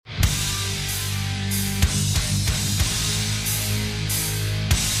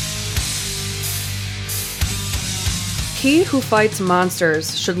He who fights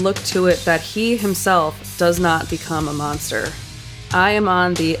monsters should look to it that he himself does not become a monster. I am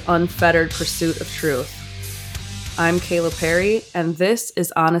on the unfettered pursuit of truth. I'm Kayla Perry, and this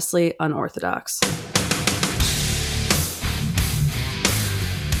is Honestly Unorthodox.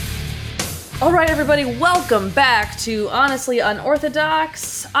 All right, everybody, welcome back to Honestly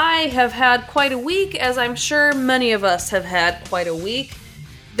Unorthodox. I have had quite a week, as I'm sure many of us have had quite a week.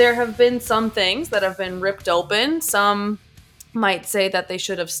 There have been some things that have been ripped open. Some might say that they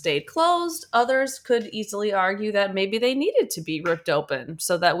should have stayed closed. Others could easily argue that maybe they needed to be ripped open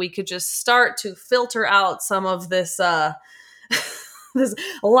so that we could just start to filter out some of this this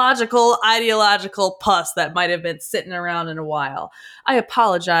logical, ideological pus that might have been sitting around in a while. I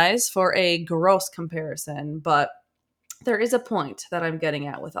apologize for a gross comparison, but there is a point that I'm getting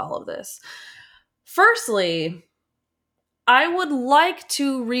at with all of this. Firstly, I would like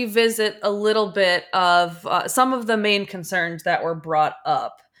to revisit a little bit of some of the main concerns that were brought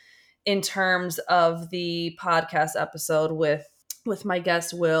up in terms of the podcast episode with my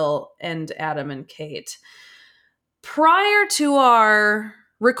guests Will and Adam and Kate. Prior to our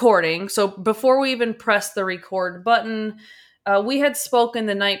recording, so before we even pressed the record button, we had spoken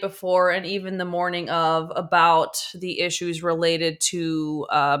the night before and even the morning of about the issues related to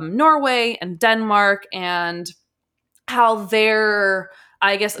Norway and Denmark and how they're,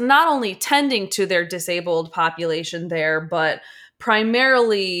 I guess, not only tending to their disabled population there, but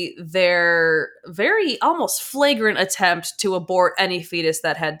primarily their very almost flagrant attempt to abort any fetus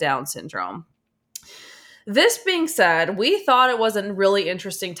that had Down syndrome. This being said, we thought it was a really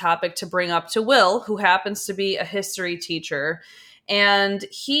interesting topic to bring up to Will, who happens to be a history teacher. And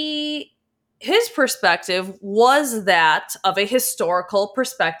his perspective was that of a historical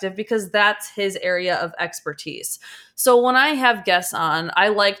perspective because that's his area of expertise. So when I have guests on, I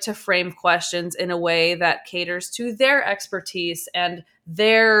like to frame questions in a way that caters to their expertise and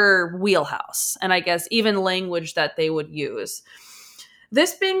their wheelhouse, and I guess even language that they would use.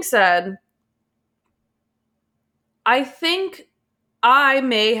 This being said, I think I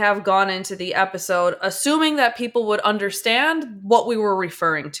may have gone into the episode assuming that people would understand what we were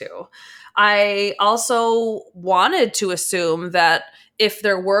referring to. I also wanted to assume that if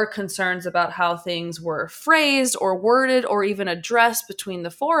there were concerns about how things were phrased or worded or even addressed between the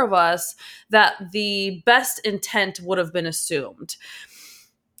four of us, that the best intent would have been assumed.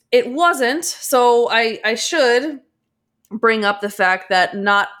 It wasn't, so I should bring up the fact that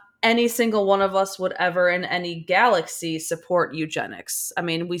not any single one of us would ever in any galaxy support eugenics. I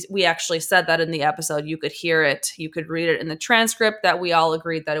mean, we actually said that in the episode. You could hear it. You could read it in the transcript that we all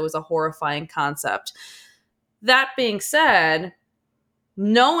agreed that it was a horrifying concept. That being said,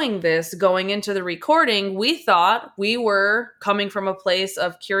 knowing this going into the recording, we thought we were coming from a place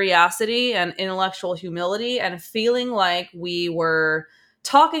of curiosity and intellectual humility and feeling like we were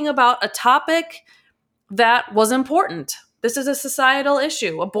talking about a topic that was important. This is a societal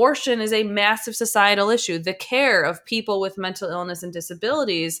issue. Abortion is a massive societal issue. The care of people with mental illness and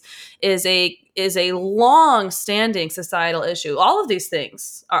disabilities is a long-standing societal issue. All of these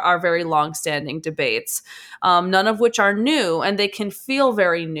things are very long-standing debates, none of which are new, and they can feel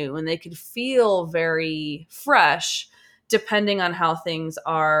very new and they can feel very fresh depending on how things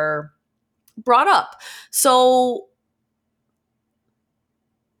are brought up. So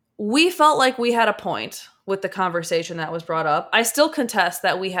we felt like we had a point with the conversation that was brought up. I still contest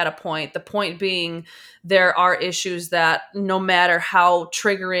that we had a point. The point being there are issues that no matter how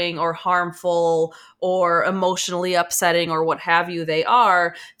triggering or harmful or emotionally upsetting or what have you they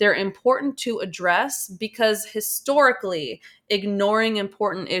are, they're important to address because historically ignoring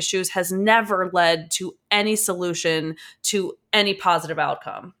important issues has never led to any solution to any positive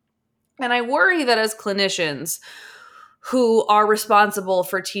outcome. And I worry that as clinicians who are responsible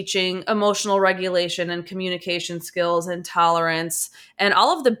for teaching emotional regulation and communication skills and tolerance and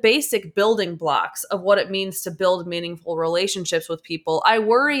all of the basic building blocks of what it means to build meaningful relationships with people, I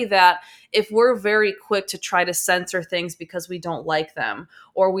worry that if we're very quick to try to censor things because we don't like them,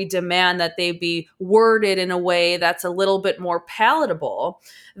 or we demand that they be worded in a way that's a little bit more palatable,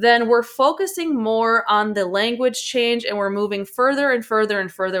 then we're focusing more on the language change and we're moving further and further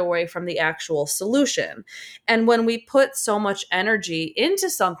and further away from the actual solution. And when we put so much energy into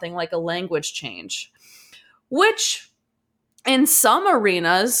something like a language change, which in some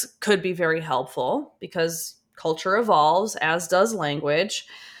arenas could be very helpful because culture evolves, as does language,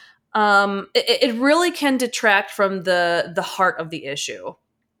 it really can detract from the heart of the issue.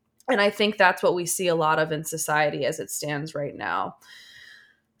 And I think that's what we see a lot of in society as it stands right now.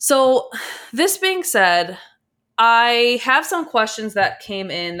 So this being said, I have some questions that came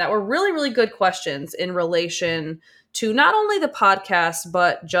in that were really, really good questions in relation to not only the podcast,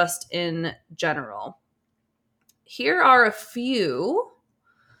 but just in general. Here are a few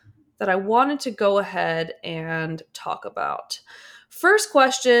that I wanted to go ahead and talk about. First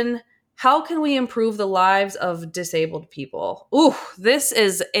question, how can we improve the lives of disabled people? Ooh, this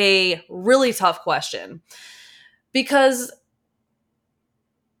is a really tough question because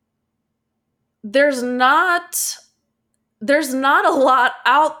there's not a lot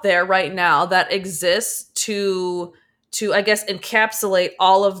out there right now that exists to I guess encapsulate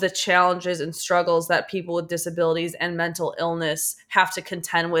all of the challenges and struggles that people with disabilities and mental illness have to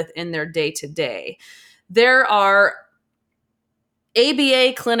contend with in their day-to-day. There are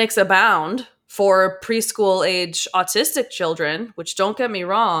ABA clinics abound for preschool age autistic children, which, don't get me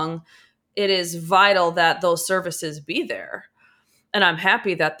wrong, it is vital that those services be there. And I'm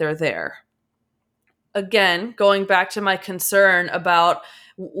happy that they're there. Again, going back to my concern about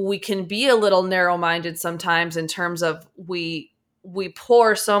we can be a little narrow-minded sometimes in terms of we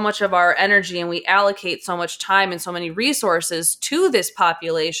pour so much of our energy and we allocate so much time and so many resources to this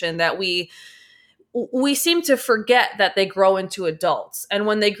population that we seem to forget that they grow into adults. And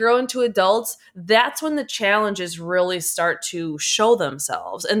when they grow into adults, that's when the challenges really start to show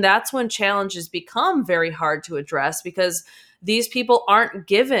themselves. And that's when challenges become very hard to address because these people aren't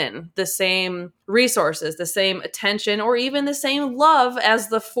given the same resources, the same attention, or even the same love as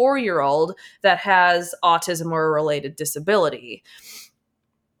the 4-year-old that has autism or a related disability.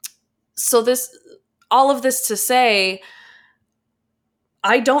 So all of this to say,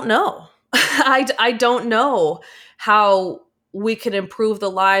 I don't know. I don't know how we can improve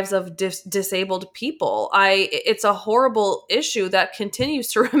the lives of disabled people. It's a horrible issue that continues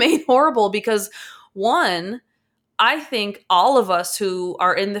to remain horrible because, one, I think all of us who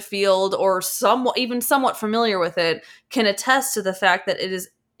are in the field or somewhat familiar with it can attest to the fact that it is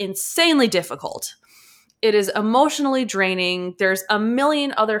insanely difficult. It is emotionally draining. There's a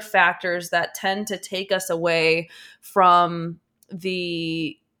million other factors that tend to take us away from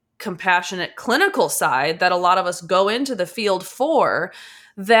the compassionate clinical side that a lot of us go into the field for,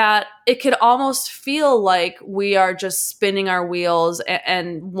 that it could almost feel like we are just spinning our wheels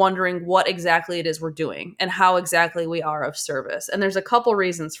and wondering what exactly it is we're doing and how exactly we are of service. And there's a couple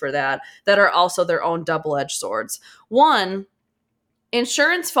reasons for that are also their own double-edged swords. One,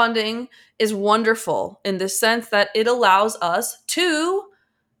 insurance funding is wonderful in the sense that it allows us to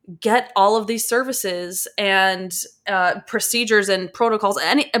get all of these services and procedures and protocols,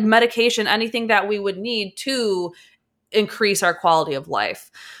 any medication, anything that we would need to increase our quality of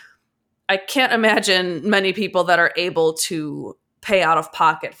life. I can't imagine many people that are able to pay out of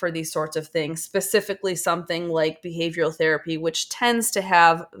pocket for these sorts of things, specifically something like behavioral therapy, which tends to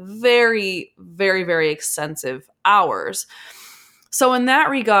have very, very, very extensive hours. So in that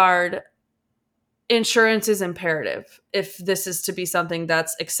regard, insurance is imperative if this is to be something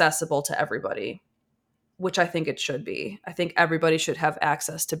that's accessible to everybody, which I think it should be. I think everybody should have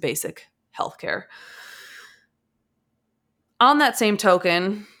access to basic healthcare. On that same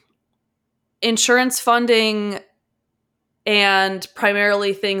token, insurance funding and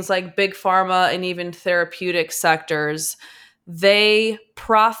primarily things like big pharma and even therapeutic sectors, they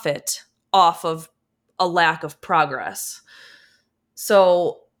profit off of a lack of progress.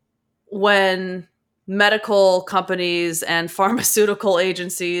 So when medical companies and pharmaceutical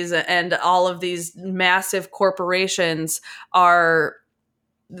agencies and all of these massive corporations are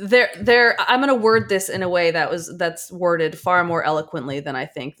there, I'm going to word this in a way that's worded far more eloquently than I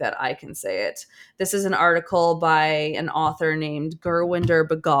think that I can say it. This is an article by an author named Gurwinder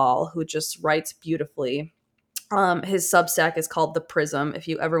Bhagal, who just writes beautifully. His Substack is called The Prism, if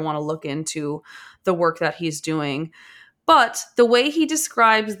you ever want to look into the work that he's doing. But the way he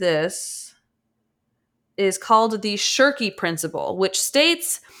describes this is called the Shirky Principle, which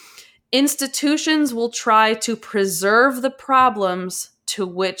states institutions will try to preserve the problems to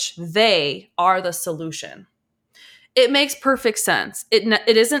which they are the solution. It makes perfect sense.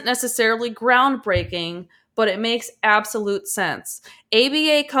 It isn't necessarily groundbreaking, but it makes absolute sense.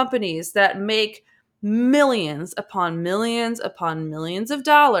 ABA companies that make millions upon millions upon millions of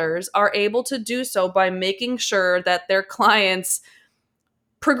dollars are able to do so by making sure that their clients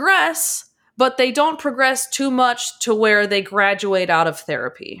progress, but they don't progress too much to where they graduate out of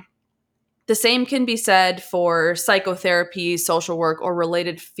therapy. The same can be said for psychotherapy, social work, or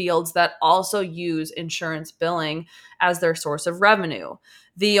related fields that also use insurance billing as their source of revenue.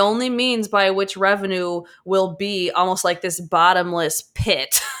 The only means by which revenue will be almost like this bottomless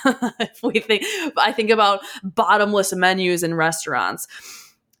pit. I think about bottomless menus in restaurants.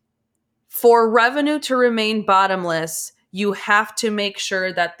 For revenue to remain bottomless, you have to make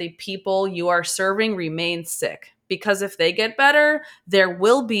sure that the people you are serving remain sick, because if they get better, there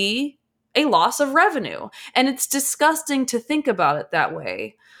will be a loss of revenue. And it's disgusting to think about it that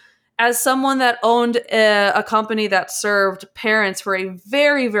way. As someone that owned a company that served parents for a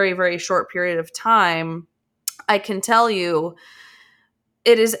very, very, very short period of time, I can tell you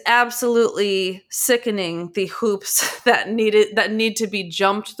it is absolutely sickening, the hoops that need to be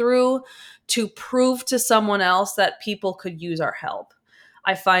jumped through to prove to someone else that people could use our help.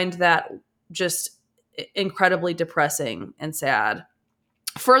 I find that just incredibly depressing and sad.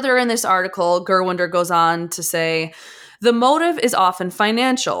 Further in this article, Gerwinder goes on to say, the motive is often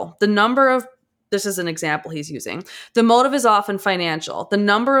financial. This is an example he's using. The motive is often financial. The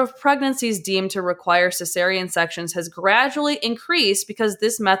number of pregnancies deemed to require cesarean sections has gradually increased because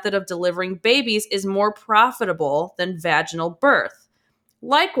this method of delivering babies is more profitable than vaginal birth.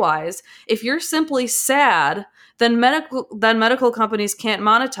 Likewise, if you're simply sad, then medical companies can't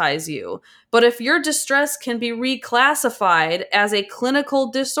monetize you. But if your distress can be reclassified as a clinical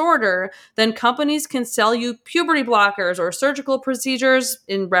disorder, then companies can sell you puberty blockers or surgical procedures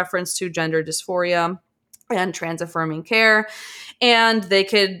in reference to gender dysphoria and trans-affirming care. And they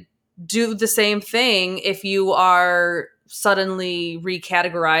could do the same thing if you are suddenly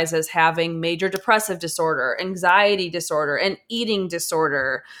recategorized as having major depressive disorder, anxiety disorder, and eating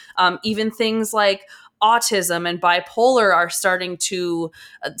disorder. Even things like autism and bipolar are starting to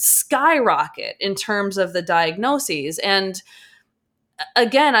skyrocket in terms of the diagnoses. And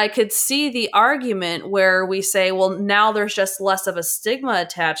again, I could see the argument where we say, well, now there's just less of a stigma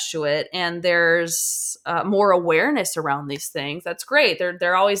attached to it, and there's more awareness around these things. That's great.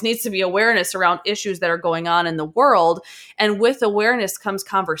 There always needs to be awareness around issues that are going on in the world. And with awareness comes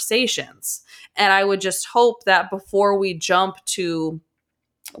conversations. And I would just hope that before we jump to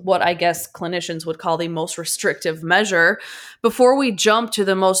what I guess clinicians would call the most restrictive measure, before we jump to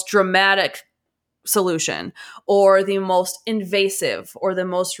the most dramatic solution or the most invasive or the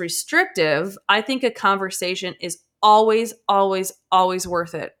most restrictive, I think a conversation is always, always, always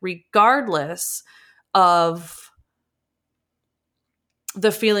worth it, regardless of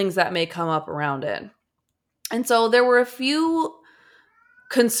the feelings that may come up around it. And so there were a few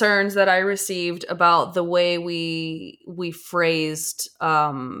concerns that I received about the way we phrased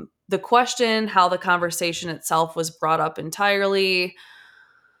the question, how the conversation itself was brought up entirely.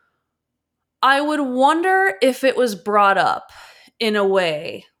 I would wonder if it was brought up in a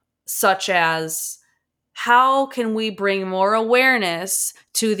way such as, how can we bring more awareness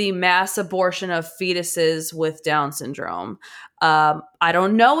to the mass abortion of fetuses with Down syndrome? I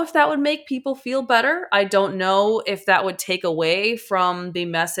don't know if that would make people feel better. I don't know if that would take away from the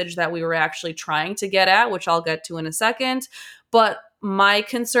message that we were actually trying to get at, which I'll get to in a second. But my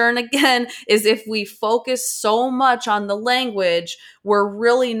concern, again, is if we focus so much on the language, we're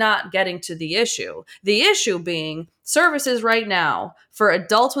really not getting to the issue. The issue being services right now for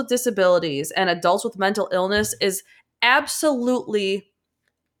adults with disabilities and adults with mental illness is absolutely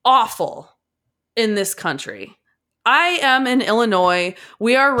awful in this country. I am in Illinois.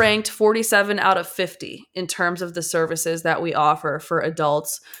 We are ranked 47 out of 50 in terms of the services that we offer for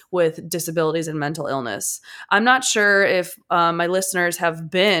adults with disabilities and mental illness. I'm not sure if my listeners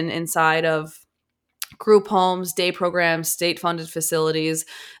have been inside of group homes, day programs, state-funded facilities.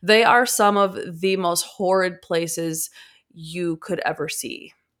 They are some of the most horrid places you could ever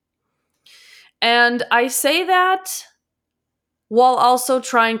see. And I say that while also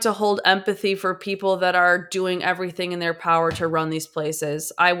trying to hold empathy for people that are doing everything in their power to run these places.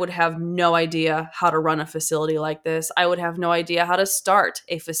 I would have no idea how to run a facility like this. I would have no idea how to start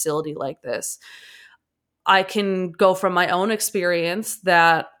a facility like this. I can go from my own experience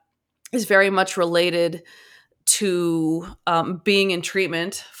that is very much related to being in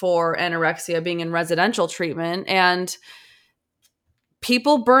treatment for anorexia, being in residential treatment, and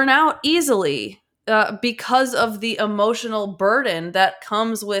people burn out easily. Because of the emotional burden that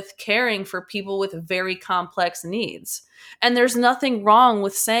comes with caring for people with very complex needs. And there's nothing wrong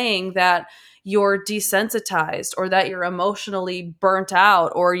with saying that you're desensitized or that you're emotionally burnt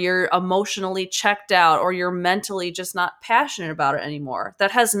out or you're emotionally checked out or you're mentally just not passionate about it anymore.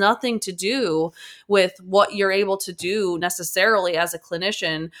 That has nothing to do with what you're able to do necessarily as a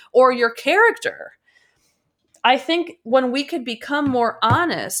clinician or your character. I think when we could become more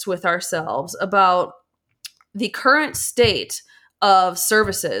honest with ourselves about the current state of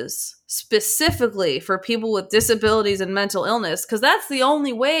services, specifically for people with disabilities and mental illness, because that's the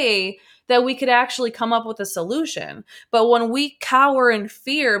only way that we could actually come up with a solution. But when we cower in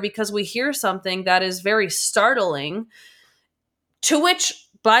fear because we hear something that is very startling, to which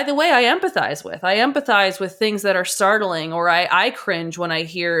by the way, I empathize with. I empathize with things that are startling, or I cringe when I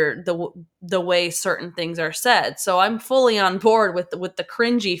hear the way certain things are said. So I'm fully on board with the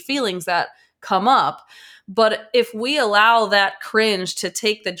cringy feelings that come up. But if we allow that cringe to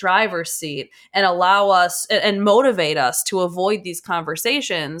take the driver's seat and allow us and motivate us to avoid these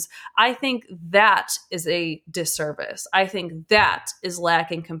conversations, I think that is a disservice. I think that is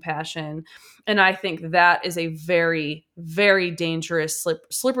lacking compassion. And I think that is a very, very dangerous,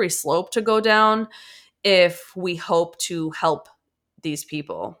 slippery slope to go down if we hope to help these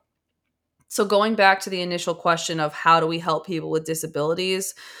people. So going back to the initial question of how do we help people with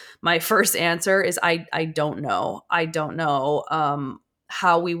disabilities, my first answer is I don't know. I don't know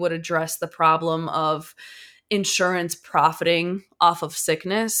how we would address the problem of insurance profiting off of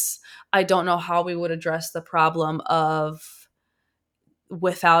sickness. I don't know how we would address the problem of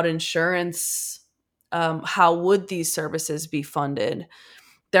without insurance, how would these services be funded?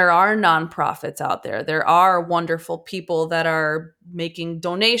 There are nonprofits out there. There are wonderful people that are making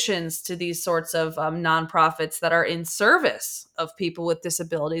donations to these sorts of nonprofits that are in service of people with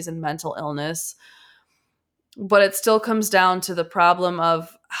disabilities and mental illness. But it still comes down to the problem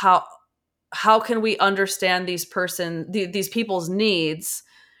of how can we understand these people's needs,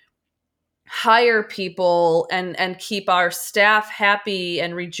 hire people and keep our staff happy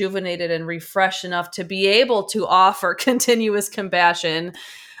and rejuvenated and refreshed enough to be able to offer continuous compassion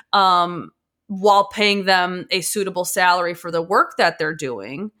while paying them a suitable salary for the work that they're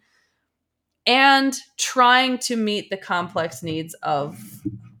doing, and trying to meet the complex needs of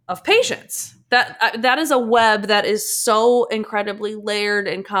patients. That is a web that is so incredibly layered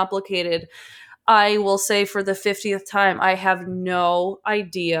and complicated. I will say for the 50th time, I have no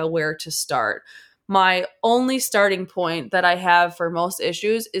idea where to start. My only starting point that I have for most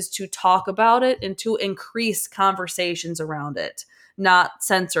issues is to talk about it and to increase conversations around it, not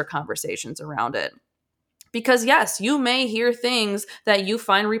censor conversations around it. Because yes, you may hear things that you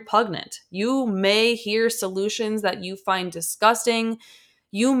find repugnant. You may hear solutions that you find disgusting.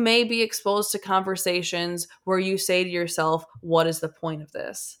 You may be exposed to conversations where you say to yourself, what is the point of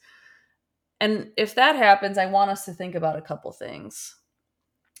this? And if that happens, I want us to think about a couple things.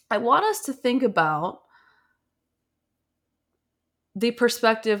 I want us to think about the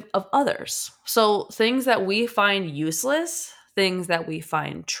perspective of others. So things that we find useless, things that we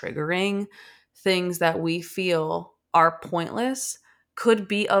find triggering, things that we feel are pointless could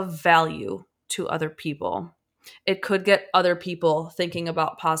be of value to other people. It could get other people thinking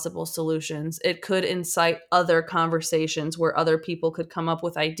about possible solutions. It could incite other conversations where other people could come up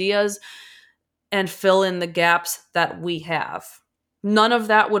with ideas and fill in the gaps that we have. None of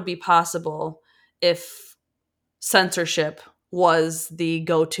that would be possible if censorship was the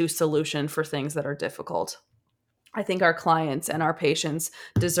go-to solution for things that are difficult. I think our clients and our patients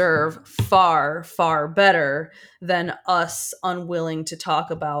deserve far, far better than us unwilling to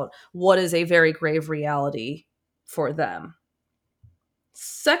talk about what is a very grave reality for them.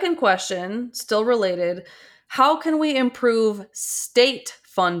 Second question, still related, how can we improve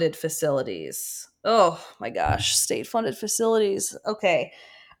state-funded facilities? Oh my gosh, state-funded facilities. Okay.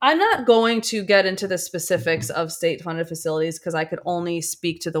 I'm not going to get into the specifics of state-funded facilities because I could only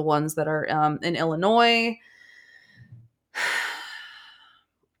speak to the ones that are in Illinois.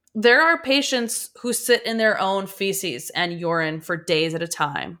 There are patients who sit in their own feces and urine for days at a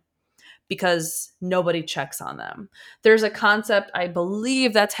time because nobody checks on them. There's a concept, I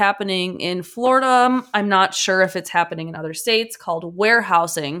believe, that's happening in Florida. I'm not sure if it's happening in other states, called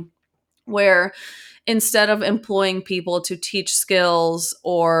warehousing, where instead of employing people to teach skills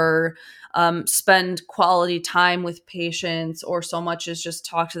or spend quality time with patients, or so much as just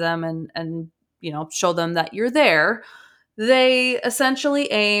talk to them and show them that you're there, they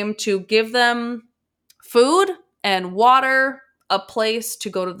essentially aim to give them food and water, a place to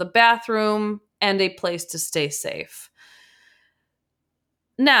go to the bathroom, and a place to stay safe.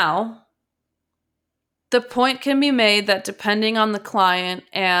 Now, the point can be made that depending on the client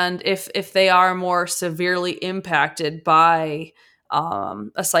and if they are more severely impacted by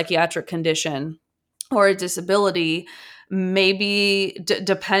a psychiatric condition or a disability, maybe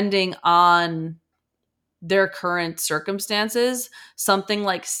depending on their current circumstances, something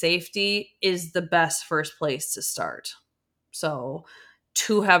like safety is the best first place to start. So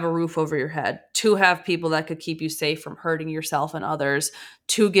to have a roof over your head, to have people that could keep you safe from hurting yourself and others,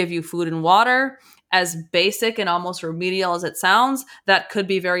 to give you food and water, as basic and almost remedial as it sounds, that could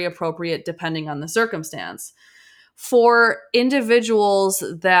be very appropriate depending on the circumstance. For individuals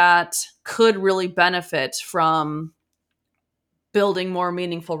that could really benefit from building more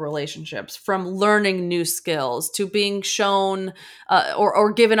meaningful relationships, from learning new skills to being shown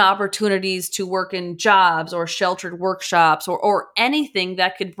or given opportunities to work in jobs or sheltered workshops or anything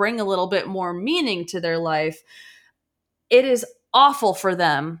that could bring a little bit more meaning to their life. It is awful for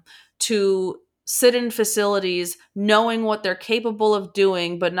them to sit in facilities knowing what they're capable of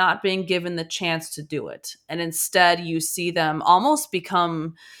doing, but not being given the chance to do it. And instead, you see them almost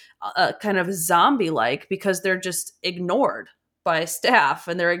become kind of zombie-like because they're just ignored by staff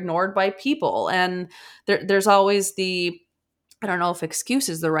and they're ignored by people. And there's always I don't know if excuse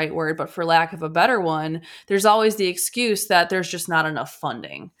is the right word, but for lack of a better one, there's always the excuse that there's just not enough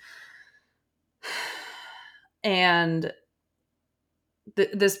funding. And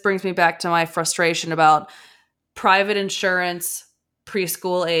this brings me back to my frustration about private insurance,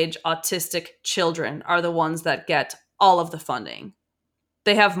 preschool age autistic children are the ones that get all of the funding.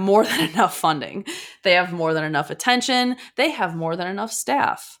 They have more than enough funding. They have more than enough attention. They have more than enough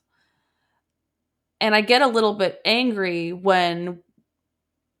staff. And I get a little bit angry when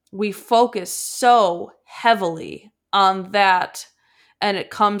we focus so heavily on that, and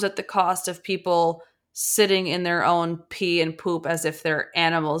it comes at the cost of people sitting in their own pee and poop as if they're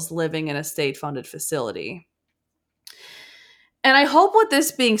animals living in a state-funded facility. And I hope, with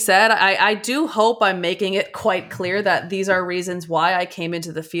this being said, I do hope I'm making it quite clear that these are reasons why I came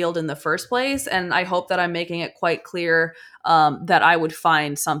into the field in the first place. And I hope that I'm making it quite clear that I would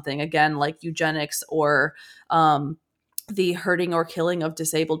find something, again, like eugenics or the hurting or killing of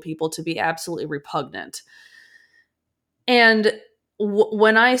disabled people to be absolutely repugnant. And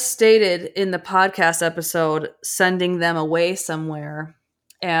when I stated in the podcast episode, sending them away somewhere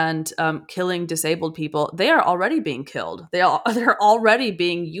and killing disabled people, they are already being killed. They're already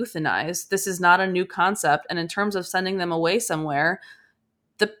being euthanized. This is not a new concept. And in terms of sending them away somewhere,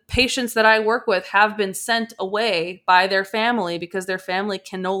 the patients that I work with have been sent away by their family because their family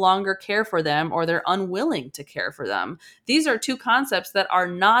can no longer care for them or they're unwilling to care for them. These are two concepts that are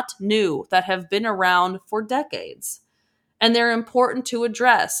not new, that have been around for decades. And they're important to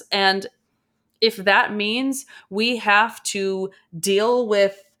address. And if that means we have to deal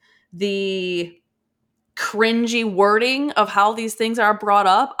with the cringy wording of how these things are brought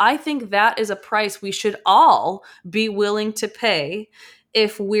up, I think that is a price we should all be willing to pay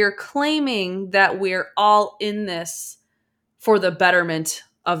if we're claiming that we're all in this for the betterment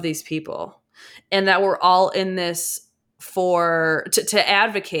of these people, and that we're all in this to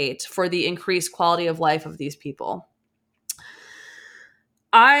advocate for the increased quality of life of these people.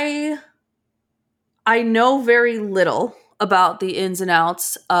 I know very little about the ins and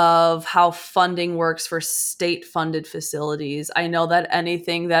outs of how funding works for state-funded facilities. I know that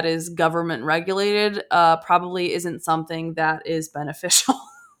anything that is government regulated probably isn't something that is beneficial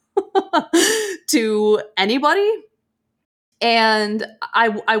to anybody. And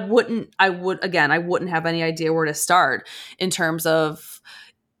I wouldn't have any idea where to start in terms of,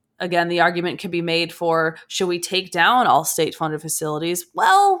 again, the argument can be made for, should we take down all state-funded facilities?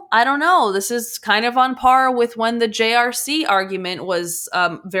 Well, I don't know. This is kind of on par with when the JRC argument was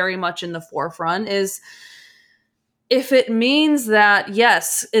very much in the forefront, is if it means that,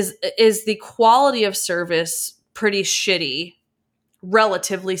 yes, is the quality of service pretty shitty,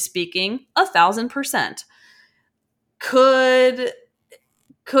 relatively speaking, 1,000%. Could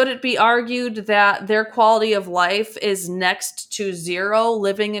it be argued that their quality of life is next to zero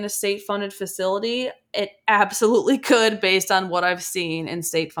living in a state-funded facility? It absolutely could, based on what I've seen in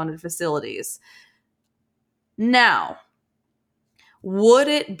state-funded facilities. Now, would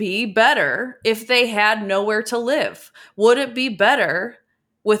it be better if they had nowhere to live? Would it be better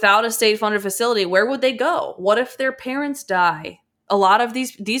without a state-funded facility? Where would they go? What if their parents die? A lot of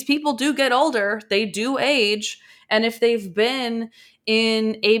these people do get older. They do age. And if they've been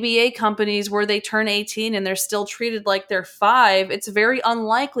in ABA companies where they turn 18 and they're still treated like they're 5, it's very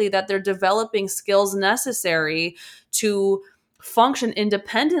unlikely that they're developing skills necessary to function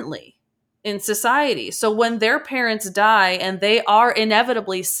independently in society. So when their parents die and they are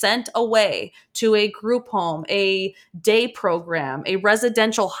inevitably sent away to a group home, a day program, a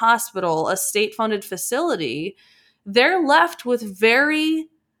residential hospital, a state-funded facility, they're left with a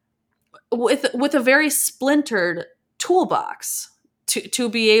very splintered toolbox to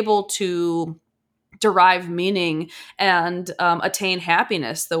be able to derive meaning and attain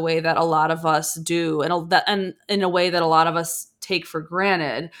happiness the way that a lot of us do, and in a way that a lot of us take for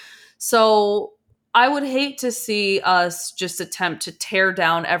granted. So I would hate to see us just attempt to tear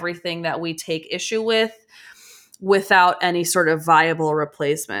down everything that we take issue with without any sort of viable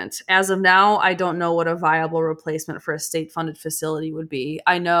replacement. As of now, I don't know what a viable replacement for a state-funded facility would be.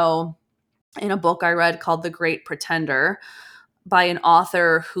 I know in a book I read called The Great Pretender, by an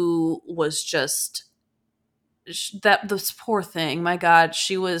author who was just that this poor thing, my God,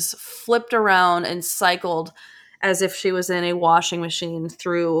 she was flipped around and cycled as if she was in a washing machine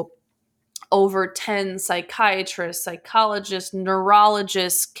through over 10 psychiatrists, psychologists,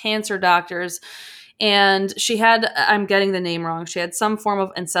 neurologists, cancer doctors. And she had, I'm getting the name wrong, she had some form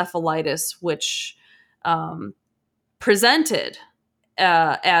of encephalitis, which presented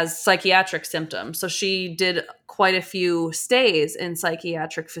as psychiatric symptoms. So she did quite a few stays in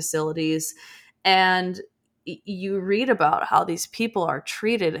psychiatric facilities. And you read about how these people are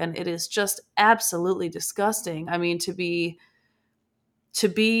treated, and it is just absolutely disgusting. I mean, to be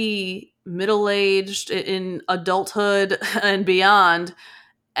middle-aged in adulthood and beyond,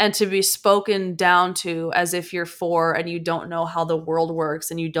 and to be spoken down to as if you're four and you don't know how the world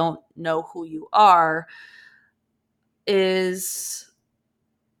works and you don't know who you are, is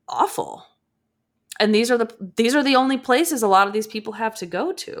awful. And these are the only places a lot of these people have to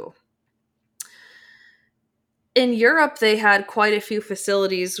go to. In Europe, they had quite a few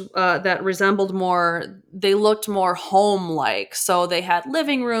facilities that resembled they looked more home-like. So they had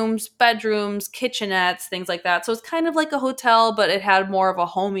living rooms, bedrooms, kitchenettes, things like that. So it's kind of like a hotel, but it had more of a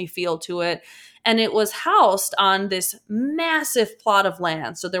homey feel to it. And it was housed on this massive plot of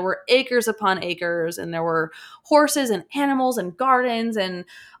land. So there were acres upon acres, and there were horses and animals and gardens, and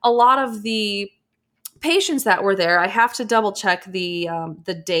a lot of the patients that were there, I have to double check the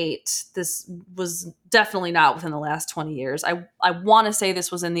date. This was definitely not within the last 20 years. I want to say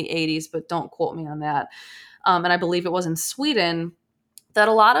this was in the 80s, but don't quote me on that. And I believe it was in Sweden, that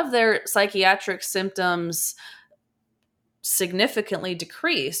a lot of their psychiatric symptoms significantly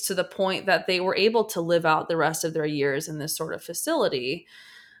decreased to the point that they were able to live out the rest of their years in this sort of facility.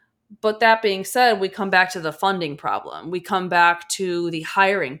 But that being said, we come back to the funding problem. We come back to the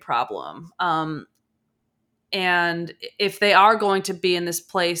hiring problem. And if they are going to be in this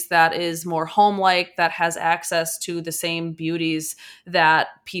place that is more home-like, that has access to the same beauties that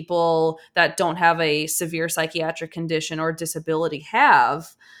people that don't have a severe psychiatric condition or disability have,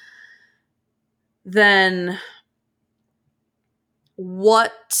 then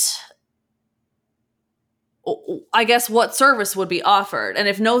what service would be offered? And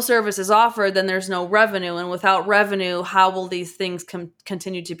if no service is offered, then there's no revenue. And without revenue, how will these things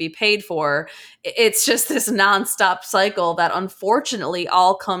continue to be paid for? It's just this nonstop cycle that unfortunately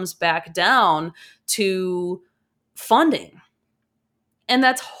all comes back down to funding. And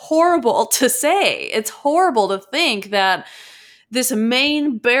that's horrible to say. It's horrible to think that this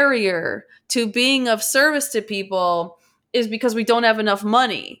main barrier to being of service to people is because we don't have enough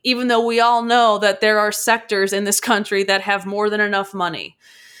money, even though we all know that there are sectors in this country that have more than enough money.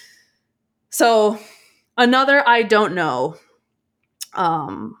 So another I don't know,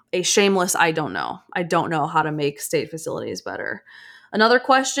 a shameless I don't know. I don't know how to make state facilities better. Another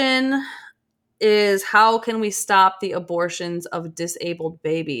question is, how can we stop the abortions of disabled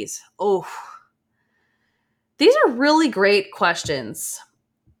babies? Oh, these are really great questions,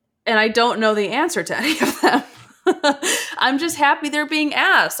 and I don't know the answer to any of them. I'm just happy they're being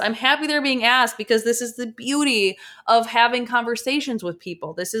asked. I'm happy they're being asked because this is the beauty of having conversations with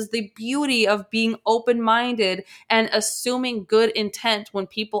people. This is the beauty of being open-minded and assuming good intent when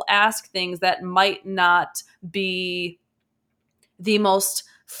people ask things that might not be the most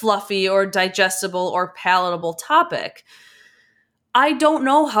fluffy or digestible or palatable topic. I don't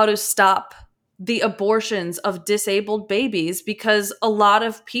know how to stop the abortions of disabled babies because a lot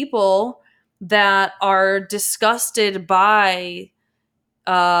of people that are disgusted by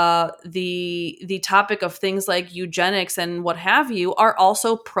the topic of things like eugenics and what have you are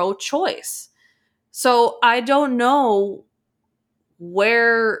also pro-choice. So I don't know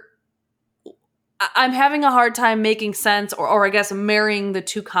where I'm having a hard time making sense or I guess marrying the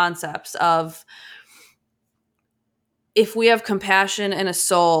two concepts of, if we have compassion and a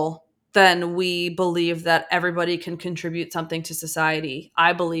soul, then we believe that everybody can contribute something to society.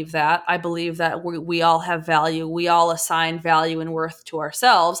 I believe that. I believe that we all have value. We all assign value and worth to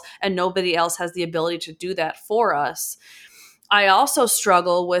ourselves, and nobody else has the ability to do that for us. I also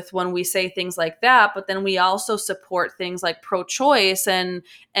struggle with when we say things like that, but then we also support things like pro-choice and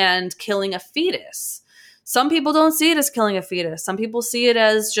killing a fetus. Some people don't see it as killing a fetus. Some people see it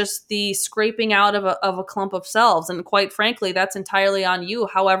as just the scraping out of a clump of cells. And quite frankly, that's entirely on you,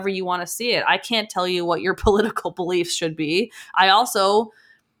 however you want to see it. I can't tell you what your political beliefs should be. I also,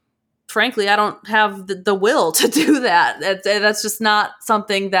 frankly, I don't have the will to do that. That's just not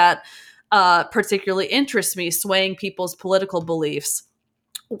something that particularly interests me, swaying people's political beliefs.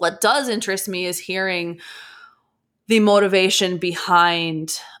 What does interest me is hearing the motivation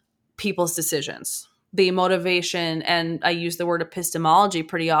behind people's decisions. the motivation, and I use the word epistemology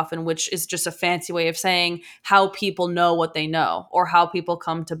pretty often, which is just a fancy way of saying how people know what they know or how people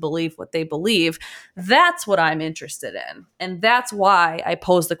come to believe what they believe. That's what I'm interested in. And that's why I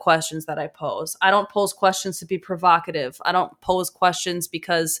pose the questions that I pose. I don't pose questions to be provocative. I don't pose questions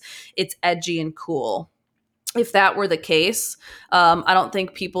because it's edgy and cool. If that were the case, I don't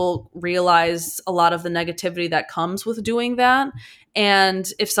think people realize a lot of the negativity that comes with doing that. And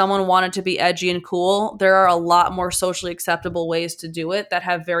if someone wanted to be edgy and cool, there are a lot more socially acceptable ways to do it that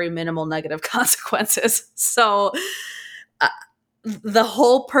have very minimal negative consequences. So the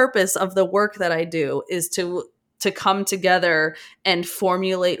whole purpose of the work that I do is to come together and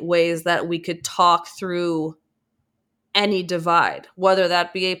formulate ways that we could talk through any divide, whether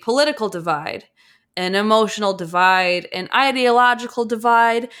that be a political divide, an emotional divide, an ideological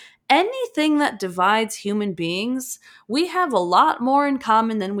divide, anything that divides human beings. We have a lot more in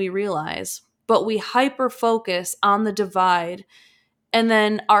common than we realize, but we hyper focus on the divide. And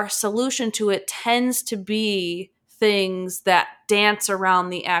then our solution to it tends to be things that dance around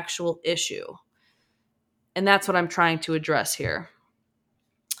the actual issue. And that's what I'm trying to address here.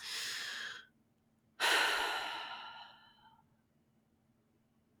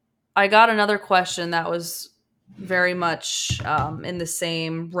 I got another question that was very much in the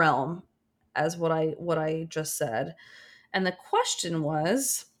same realm as what I just said. And the question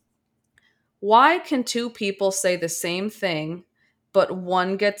was, why can two people say the same thing, but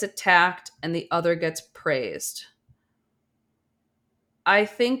one gets attacked and the other gets praised? I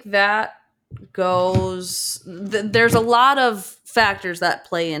think that there's a lot of factors that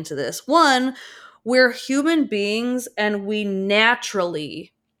play into this. One, we're human beings and we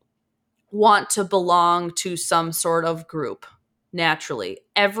naturally want to belong to some sort of group. Naturally.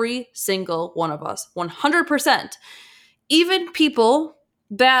 Every single one of us. 100%. Even people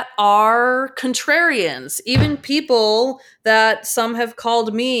that are contrarians, even people that some have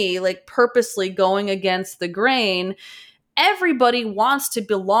called me like purposely going against the grain, everybody wants to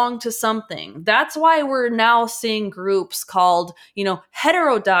belong to something. That's why we're now seeing groups called,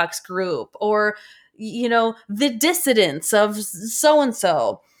 heterodox group or, the dissidents of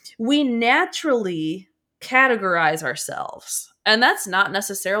so-and-so. We naturally categorize ourselves. And that's not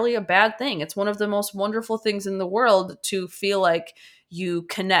necessarily a bad thing. It's one of the most wonderful things in the world to feel like you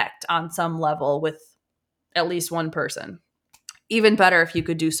connect on some level with at least one person. Even better if you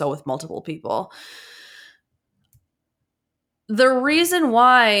could do so with multiple people. The reason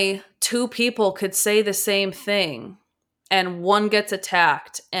why two people could say the same thing and one gets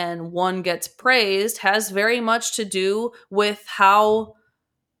attacked and one gets praised has very much to do with how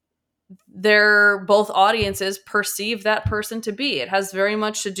their both audiences perceive that person to be. It has very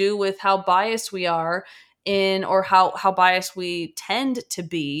much to do with how biased we are in, or how biased we tend to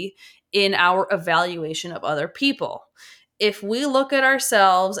be in our evaluation of other people. If we look at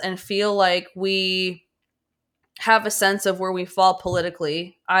ourselves and feel like we have a sense of where we fall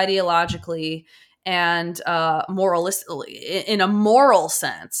politically, ideologically, and moralistically, in a moral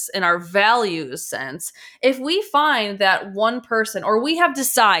sense, in our values sense, if we find that one person, or we have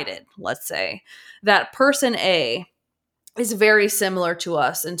decided, let's say, that person A is very similar to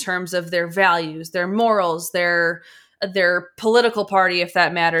us in terms of their values, their morals, their political party, if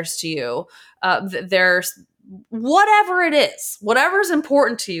that matters to you, their whatever it is, whatever's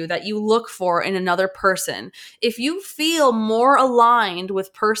important to you that you look for in another person, if you feel more aligned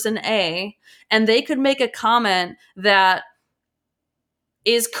with person A and they could make a comment that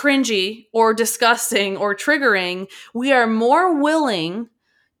is cringy or disgusting or triggering, we are more willing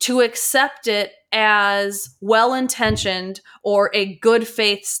to accept it as well-intentioned or a good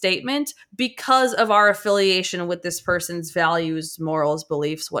faith statement because of our affiliation with this person's values, morals,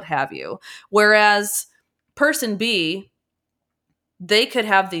 beliefs, what have you. Whereas person B, they could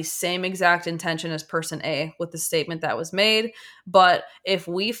have the same exact intention as person A with the statement that was made. But if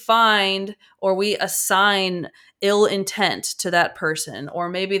we find or we assign ill intent to that person, or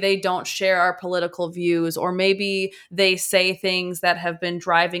maybe they don't share our political views, or maybe they say things that have been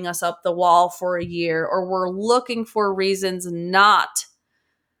driving us up the wall for a year, or we're looking for reasons not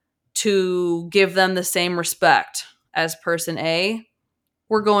to give them the same respect as person A,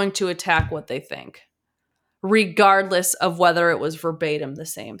 we're going to attack what they think, regardless of whether it was verbatim the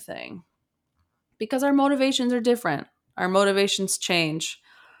same thing. Because our motivations are different. Our motivations change.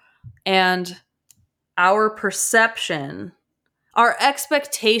 And our perception, our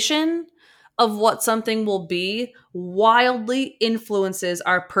expectation of what something will be wildly influences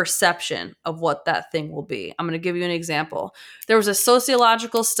our perception of what that thing will be. I'm going to give you an example. There was a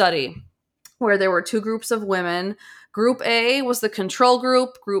sociological study where there were two groups of women Group A was the control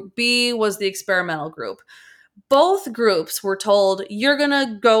group. Group B was the experimental group. Both groups were told, you're going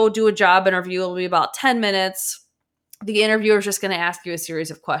to go do a job interview. It'll be about 10 minutes. The interviewer is just going to ask you a series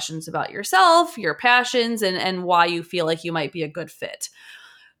of questions about yourself, your passions, and why you feel like you might be a good fit.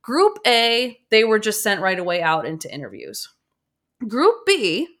 Group A, they were just sent right away out into interviews. Group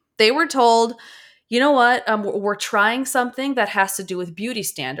B, they were told, you know what, we're trying something that has to do with beauty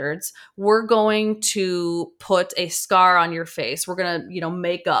standards. We're going to put a scar on your face. We're going to,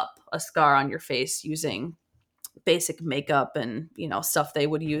 make up a scar on your face using basic makeup and, stuff they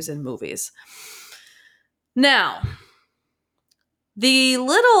would use in movies. Now, the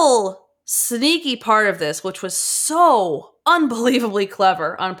little sneaky part of this, which was so unbelievably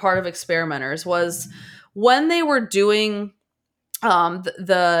clever on part of experimenters, was when they were doing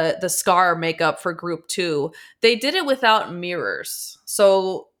the scar makeup for group 2, they did it without mirrors.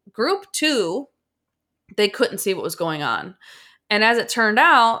 So group 2, they couldn't see what was going on. And as it turned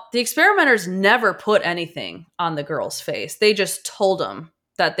out, the experimenters never put anything on the girl's face. They just told them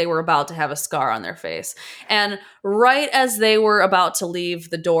that they were about to have a scar on their face. And right as they were about to leave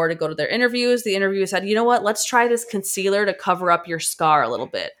the door to go to their interviews, the interviewer said, you know what, let's try this concealer to cover up your scar a little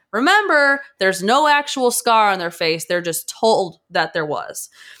bit. Remember, there's no actual scar on their face. They're just told that there was.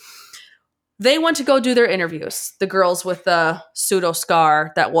 They went to go do their interviews, the girls with the pseudo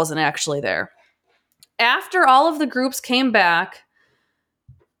scar that wasn't actually there. After all of the groups came back,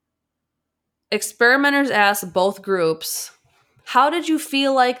 experimenters asked both groups, how did you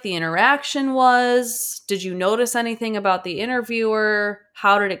feel like the interaction was? Did you notice anything about the interviewer?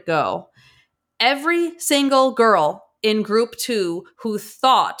 How did it go? Every single girl in group 2 who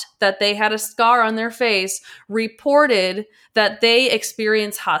thought that they had a scar on their face reported that they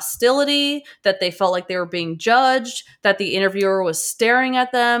experienced hostility, that they felt like they were being judged, that the interviewer was staring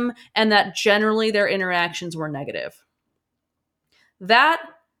at them, and that generally their interactions were negative. That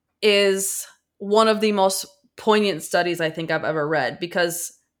is one of the most poignant studies I think I've ever read,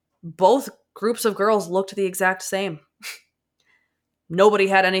 because both groups of girls looked the exact same. Nobody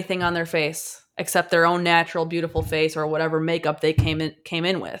had anything on their face except their own natural beautiful face or whatever makeup they came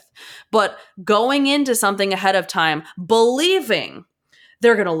in with. But going into something ahead of time, believing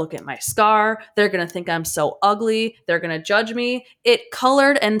they're going to look at my scar, they're going to think I'm so ugly, they're going to judge me, it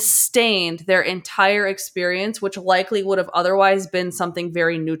colored and stained their entire experience, which likely would have otherwise been something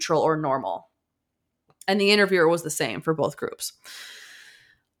very neutral or normal. And the interviewer was the same for both groups.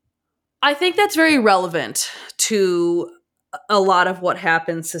 I think that's very relevant to a lot of what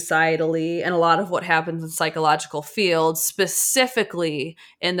happens societally and a lot of what happens in psychological fields, specifically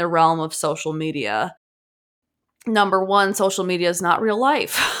in the realm of social media. Number one, social media is not real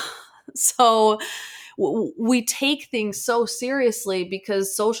life. So we take things so seriously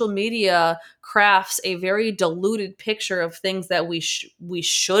because social media crafts a very diluted picture of things that we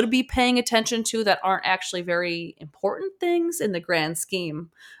should be paying attention to that aren't actually very important things in the grand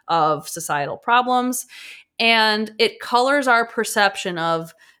scheme of societal problems. And it colors our perception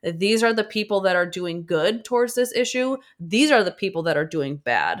of these are the people that are doing good towards this issue. These are the people that are doing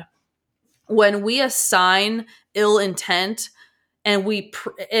bad. When we assign ill intent and we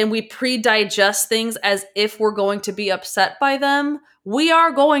pre-digest things as if we're going to be upset by them, we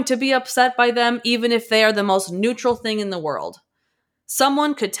are going to be upset by them even if they are the most neutral thing in the world.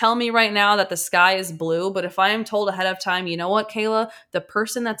 Someone could tell me right now that the sky is blue, but if I am told ahead of time, you know what, Kayla, the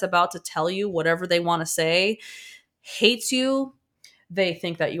person that's about to tell you whatever they want to say hates you, they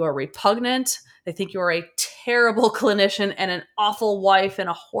think that you are repugnant, they think you are a terrible clinician and an awful wife and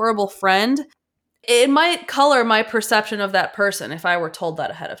a horrible friend, it might color my perception of that person if I were told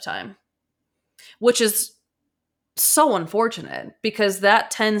that ahead of time, which is so unfortunate because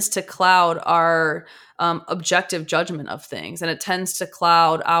that tends to cloud our objective judgment of things, and it tends to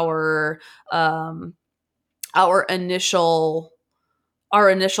cloud our initial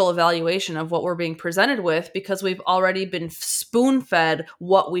evaluation of what we're being presented with because we've already been spoon-fed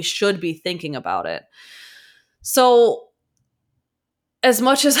what we should be thinking about it. So as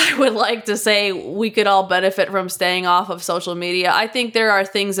much as I would like to say we could all benefit from staying off of social media, I think there are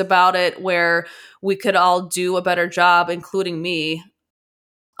things about it where we could all do a better job, including me,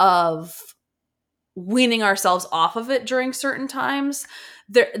 of weaning ourselves off of it during certain times.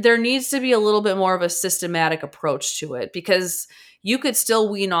 There needs to be a little bit more of a systematic approach to it because you could still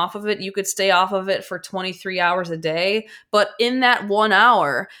wean off of it. You could stay off of it for 23 hours a day. But in that 1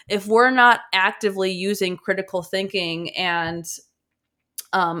 hour, if we're not actively using critical thinking and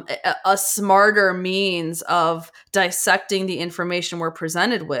a smarter means of dissecting the information we're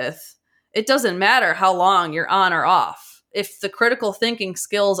presented with, it doesn't matter how long you're on or off. if the critical thinking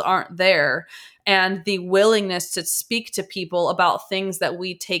skills aren't there and the willingness to speak to people about things that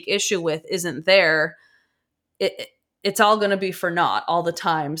we take issue with isn't there, it's all going to be for naught all the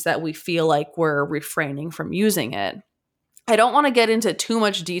times that we feel like we're refraining from using it. I don't want to get into too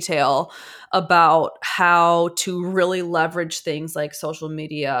much detail about how to really leverage things like social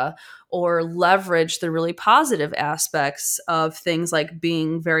media or leverage the really positive aspects of things like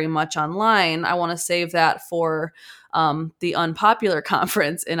being very much online. I want to save that for the Unpopular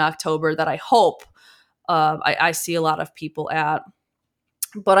conference in October that I hope I see a lot of people at.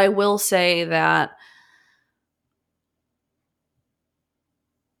 But I will say that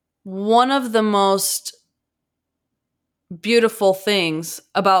one of the most beautiful things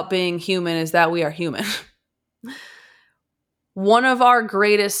about being human is that we are human. One of our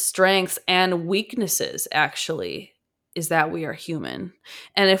greatest strengths and weaknesses, actually, is that we are human.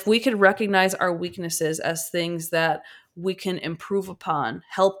 And if we could recognize our weaknesses as things that we can improve upon,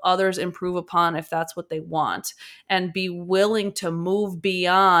 help others improve upon if that's what they want, and be willing to move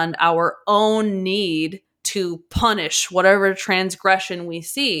beyond our own need to punish whatever transgression we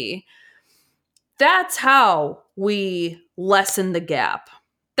see, that's how we lessen the gap.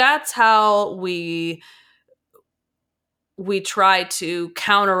 That's how we try to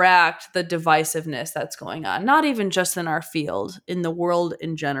counteract the divisiveness that's going on, not even just in our field, in the world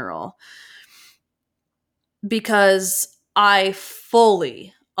in general. Because I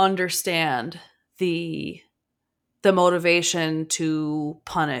fully understand the motivation to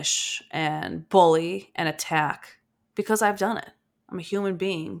punish and bully and attack, because I've done it. I'm a human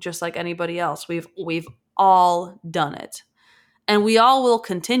being just like anybody else. We've all done it. And we all will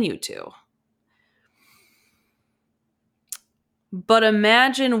continue to. But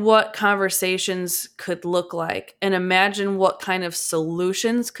imagine what conversations could look like, and imagine what kind of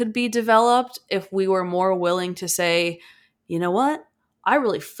solutions could be developed if we were more willing to say, you know what? I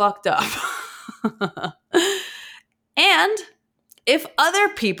really fucked up. And if other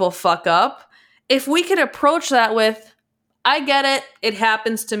people fuck up, if we could approach that with, I get it, it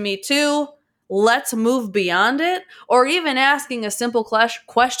happens to me too, let's move beyond it, or even asking a simple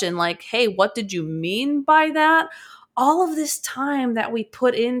question like, hey, what did you mean by that? All of this time that we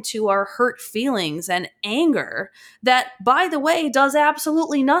put into our hurt feelings and anger that, by the way, does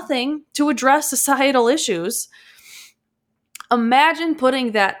absolutely nothing to address societal issues. Imagine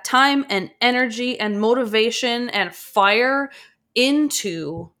putting that time and energy and motivation and fire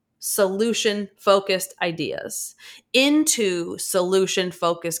into solution-focused ideas, into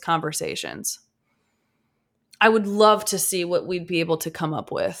solution-focused conversations. I would love to see what we'd be able to come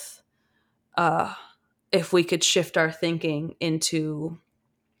up with if we could shift our thinking into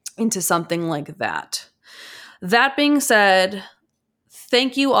something like that. That being said,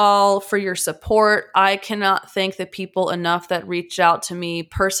 thank you all for your support. I cannot thank the people enough that reached out to me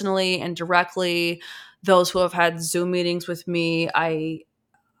personally and directly, those who have had Zoom meetings with me. I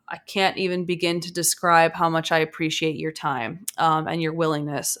can't even begin to describe how much I appreciate your time and your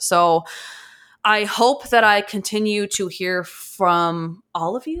willingness. So I hope that I continue to hear from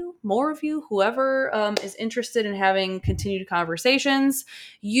all of you, more of you, whoever is interested in having continued conversations.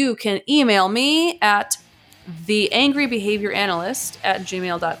 You can email me at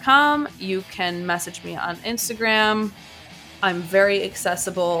theangrybehavioranalyst@gmail.com. You can message me on Instagram. I'm very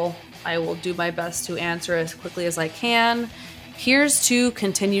accessible. I will do my best to answer as quickly as I can. Here's to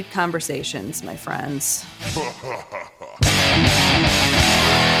continued conversations, my friends.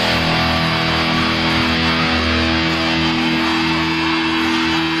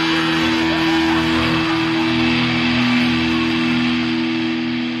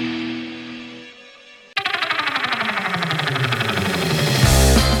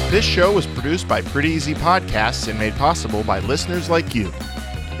 This show was produced by Pretty Easy Podcasts and made possible by listeners like you.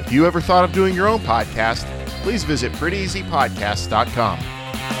 If you ever thought of doing your own podcast, please visit prettyeasypodcasts.com.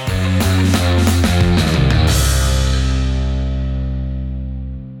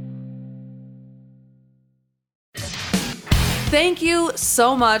 Thank you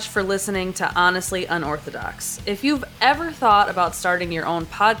so much for listening to Honestly Unorthodox. If you've ever thought about starting your own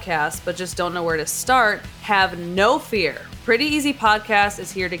podcast but just don't know where to start, have no fear. Pretty Easy Podcast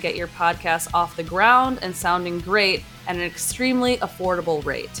is here to get your podcast off the ground and sounding great at an extremely affordable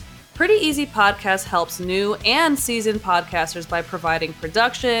rate. Pretty Easy Podcast helps new and seasoned podcasters by providing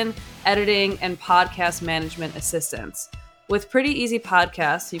production, editing, and podcast management assistance. With Pretty Easy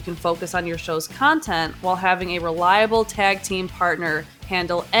Podcasts, you can focus on your show's content while having a reliable tag team partner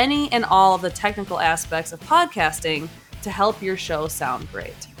handle any and all of the technical aspects of podcasting to help your show sound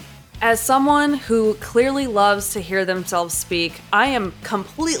great. As someone who clearly loves to hear themselves speak, I am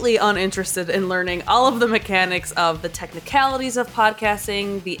completely uninterested in learning all of the mechanics of the technicalities of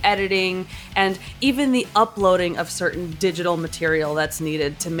podcasting, the editing, and even the uploading of certain digital material that's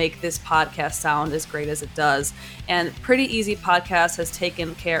needed to make this podcast sound as great as it does. And Pretty Easy Podcast has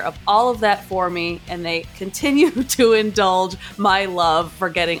taken care of all of that for me, and they continue to indulge my love for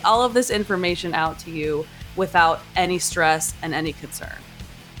getting all of this information out to you without any stress and any concern.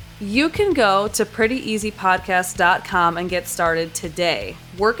 You can go to prettyeasypodcast.com and get started today.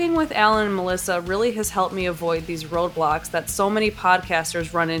 Working with Alan and Melissa really has helped me avoid these roadblocks that so many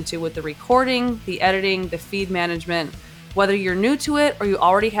podcasters run into with the recording, the editing, the feed management. Whether you're new to it or you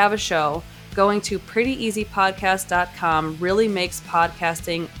already have a show, going to prettyeasypodcast.com really makes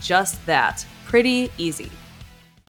podcasting just that, pretty easy.